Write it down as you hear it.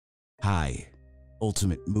Hi,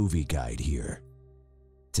 Ultimate Movie Guide here.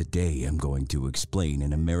 Today I'm going to explain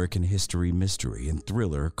an American history mystery and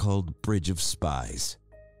thriller called Bridge of Spies,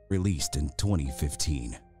 released in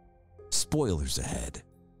 2015. Spoilers ahead.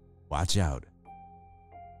 Watch out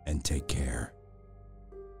and take care.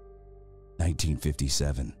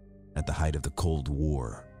 1957, at the height of the Cold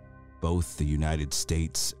War, both the United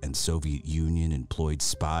States and Soviet Union employed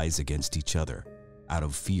spies against each other out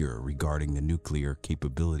of fear regarding the nuclear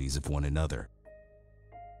capabilities of one another.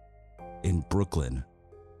 In Brooklyn,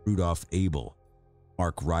 Rudolf Abel,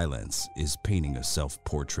 Mark Rylance, is painting a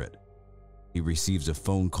self-portrait. He receives a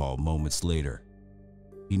phone call moments later.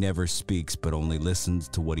 He never speaks but only listens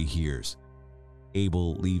to what he hears.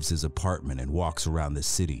 Abel leaves his apartment and walks around the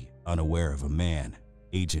city, unaware of a man,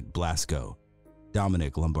 Agent Blasco,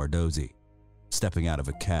 Dominic Lombardozzi, stepping out of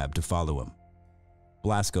a cab to follow him.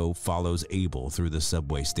 Blasco follows Abel through the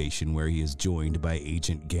subway station where he is joined by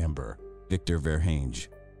Agent Gamber, Victor Verhange.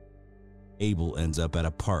 Abel ends up at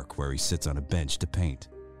a park where he sits on a bench to paint.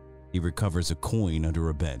 He recovers a coin under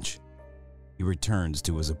a bench. He returns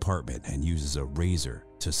to his apartment and uses a razor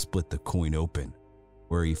to split the coin open,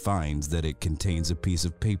 where he finds that it contains a piece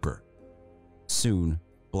of paper. Soon,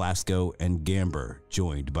 Blasco and Gamber,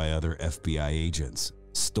 joined by other FBI agents,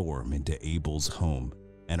 storm into Abel's home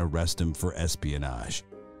and arrest him for espionage.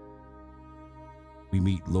 We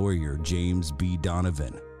meet lawyer James B.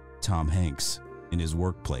 Donovan, Tom Hanks, in his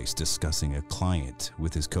workplace discussing a client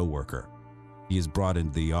with his coworker. He is brought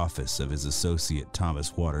into the office of his associate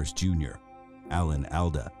Thomas Waters Jr., Alan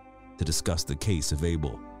Alda, to discuss the case of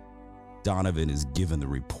Abel. Donovan is given the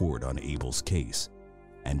report on Abel's case,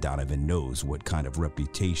 and Donovan knows what kind of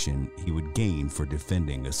reputation he would gain for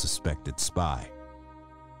defending a suspected spy.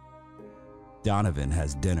 Donovan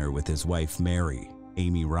has dinner with his wife Mary,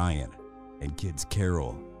 Amy Ryan, and kids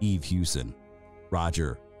Carol, Eve Hewson,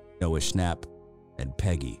 Roger, Noah Schnapp, and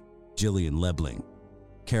Peggy, Jillian Lebling.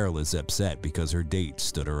 Carol is upset because her date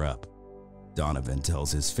stood her up. Donovan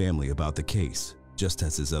tells his family about the case, just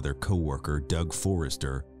as his other co-worker Doug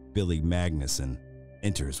Forrester, Billy Magnuson,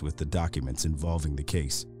 enters with the documents involving the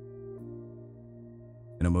case.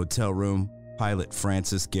 In a motel room, pilot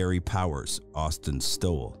Francis Gary Powers, Austin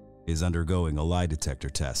Stowell, is undergoing a lie detector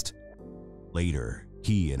test. Later,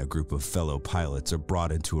 he and a group of fellow pilots are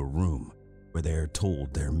brought into a room where they are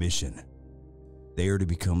told their mission. They are to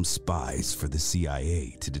become spies for the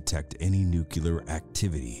CIA to detect any nuclear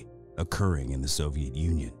activity occurring in the Soviet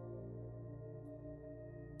Union.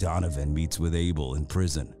 Donovan meets with Abel in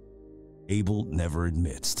prison. Abel never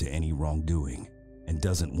admits to any wrongdoing and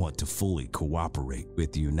doesn't want to fully cooperate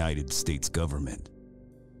with the United States government.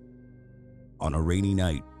 On a rainy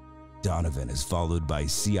night, Donovan is followed by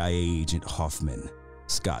CIA agent Hoffman,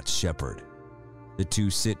 Scott Shepard. The two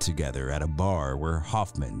sit together at a bar where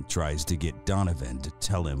Hoffman tries to get Donovan to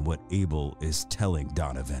tell him what Abel is telling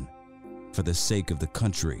Donovan, for the sake of the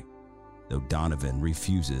country, though Donovan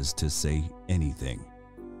refuses to say anything.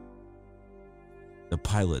 The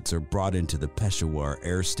pilots are brought into the Peshawar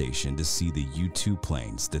air station to see the U-2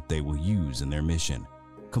 planes that they will use in their mission,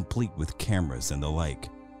 complete with cameras and the like.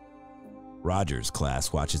 Roger's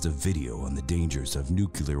class watches a video on the dangers of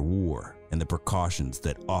nuclear war and the precautions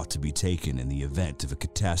that ought to be taken in the event of a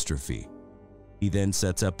catastrophe. He then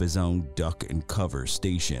sets up his own duck and cover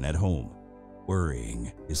station at home,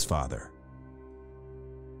 worrying his father.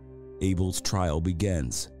 Abel's trial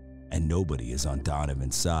begins, and nobody is on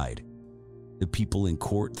Donovan's side. The people in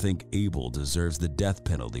court think Abel deserves the death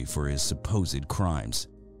penalty for his supposed crimes,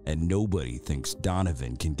 and nobody thinks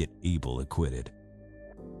Donovan can get Abel acquitted.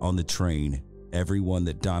 On the train, everyone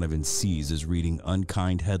that Donovan sees is reading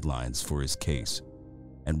unkind headlines for his case,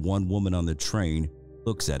 and one woman on the train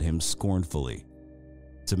looks at him scornfully.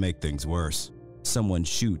 To make things worse, someone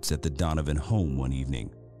shoots at the Donovan home one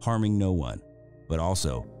evening, harming no one, but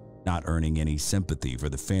also not earning any sympathy for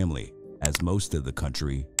the family, as most of the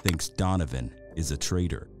country thinks Donovan is a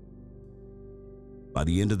traitor. By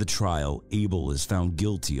the end of the trial, Abel is found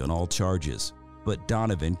guilty on all charges, but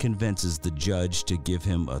Donovan convinces the judge to give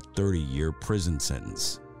him a 30-year prison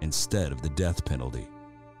sentence instead of the death penalty.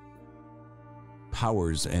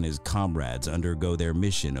 Powers and his comrades undergo their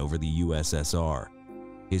mission over the USSR.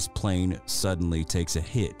 His plane suddenly takes a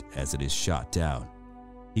hit as it is shot down.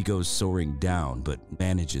 He goes soaring down but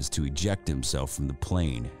manages to eject himself from the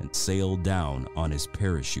plane and sail down on his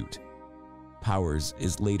parachute. Powers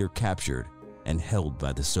is later captured and held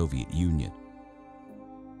by the Soviet Union.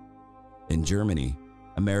 In Germany,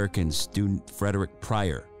 American student Frederick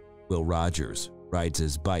Pryor, Will Rogers, rides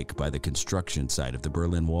his bike by the construction site of the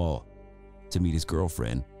Berlin Wall to meet his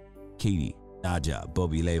girlfriend, Katie Nadja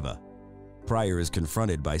Bobileva. Pryor is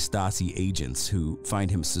confronted by Stasi agents who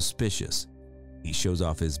find him suspicious. He shows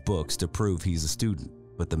off his books to prove he's a student,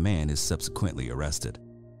 but the man is subsequently arrested.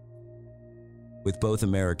 With both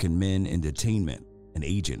American men in detainment, an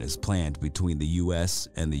agent is planned between the US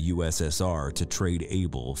and the USSR to trade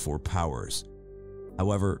Abel for Powers.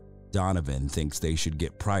 However, Donovan thinks they should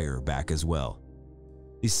get Pryor back as well.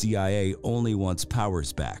 The CIA only wants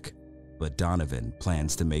Powers back, but Donovan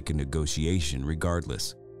plans to make a negotiation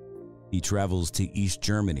regardless. He travels to East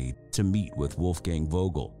Germany to meet with Wolfgang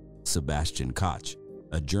Vogel, Sebastian Koch,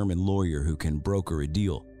 a German lawyer who can broker a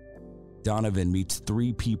deal. Donovan meets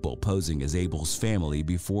 3 people posing as Abel's family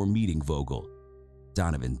before meeting Vogel.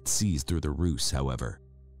 Donovan sees through the ruse, however.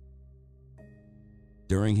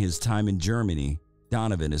 During his time in Germany,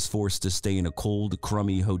 Donovan is forced to stay in a cold,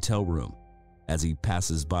 crummy hotel room. As he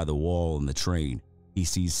passes by the wall in the train, he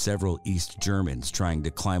sees several East Germans trying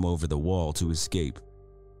to climb over the wall to escape,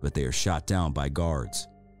 but they are shot down by guards.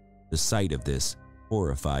 The sight of this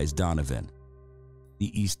horrifies Donovan.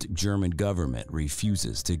 The East German government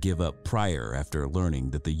refuses to give up Pryor after learning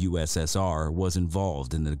that the USSR was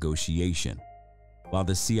involved in the negotiation. While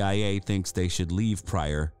the CIA thinks they should leave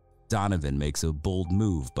Pryor, Donovan makes a bold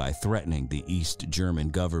move by threatening the East German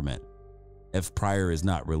government. If Pryor is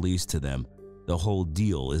not released to them, the whole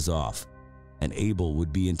deal is off, and Abel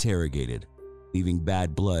would be interrogated, leaving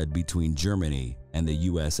bad blood between Germany and the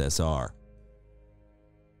USSR.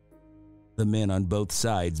 The men on both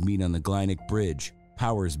sides meet on the Gleineck Bridge.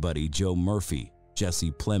 Powers' buddy Joe Murphy,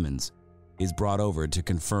 Jesse Plemons, is brought over to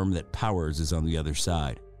confirm that Powers is on the other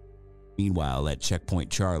side. Meanwhile, at Checkpoint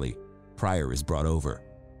Charlie, Pryor is brought over.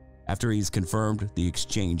 After he is confirmed, the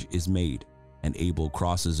exchange is made, and Abel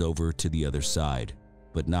crosses over to the other side,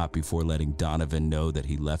 but not before letting Donovan know that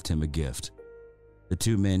he left him a gift. The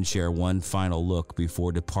 2 men share one final look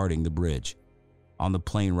before departing the bridge. On the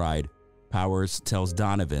plane ride, Powers tells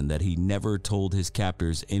Donovan that he never told his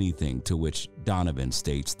captors anything, to which Donovan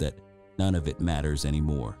states that none of it matters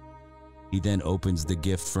anymore. He then opens the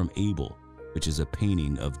gift from Abel, which is a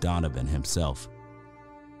painting of Donovan himself.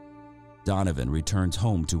 Donovan returns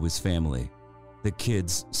home to his family. The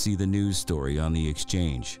kids see the news story on the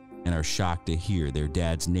exchange and are shocked to hear their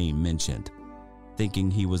dad's name mentioned,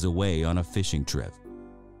 thinking he was away on a fishing trip.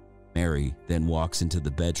 Mary then walks into the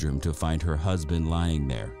bedroom to find her husband lying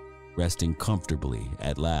there, resting comfortably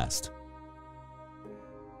at last.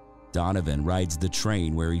 Donovan rides the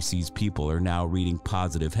train where he sees people are now reading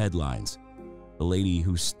positive headlines. The lady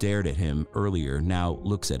who stared at him earlier now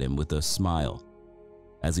looks at him with a smile.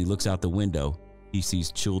 As he looks out the window, he sees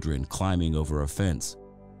children climbing over a fence,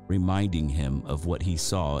 reminding him of what he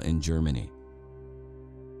saw in Germany.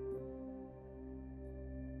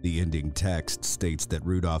 The ending text states that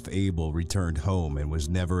Rudolf Abel returned home and was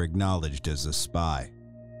never acknowledged as a spy.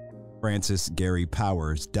 Francis Gary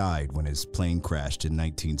Powers died when his plane crashed in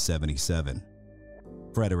 1977.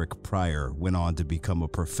 Frederick Pryor went on to become a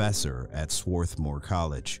professor at Swarthmore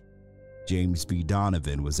College. James B.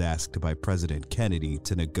 Donovan was asked by President Kennedy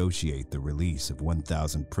to negotiate the release of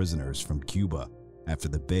 1,000 prisoners from Cuba after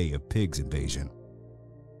the Bay of Pigs invasion.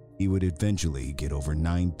 He would eventually get over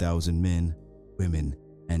 9,000 men, women,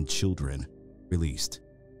 and children released.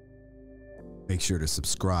 Make sure to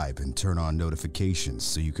subscribe and turn on notifications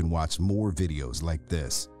so you can watch more videos like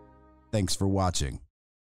this. Thanks for watching.